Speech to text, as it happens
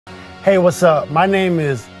Hey, what's up? My name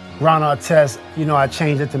is Artest. You know, I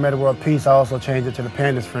changed it to Metta World Peace. I also changed it to the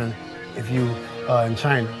Panda's Friend, if you in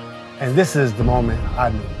China. And this is the moment I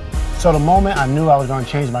knew. So the moment I knew I was going to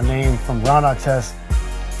change my name from Artest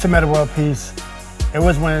to Metta World Peace, it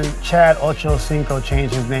was when Chad Ocho Cinco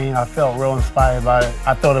changed his name. I felt real inspired by it.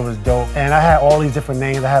 I thought it was dope. And I had all these different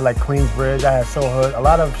names. I had like Queensbridge, I had So Hood, a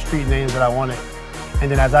lot of street names that I wanted. And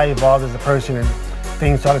then as I evolved as a person and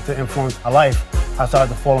things started to influence my life, I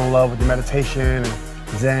started to fall in love with the meditation and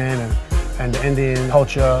Zen and the Indian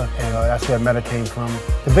culture, and that's where Metta came from.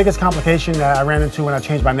 The biggest complication that I ran into when I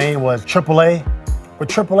changed my name was AAA. With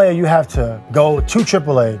AAA, you have to go to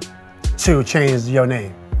AAA to change your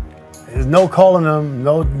name. There's no calling them,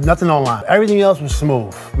 nothing online. Everything else was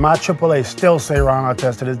smooth. My AAA still say Ron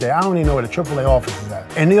Artest to this day. I don't even know where the AAA office is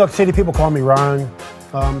at. In New York City, people call me Ron.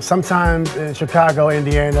 Sometimes in Chicago,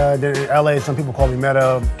 Indiana, then in LA, some people call me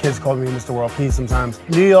Metta. Kids call me Mr. World Peace sometimes.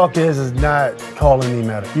 New Yorkers is not calling me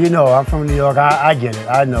Metta. You know, I'm from New York. I get it.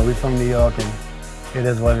 I know we're from New York, and it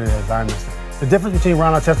is what it is. I understand. The difference between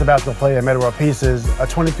Ron Artest, a basketball player, and Metta World Peace is a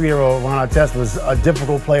 23-year-old Ron Artest was a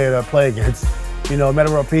difficult player to play against. You know,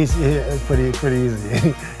 Metta World Peace is pretty easy.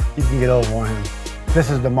 You can get over on him. This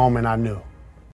is the moment I knew.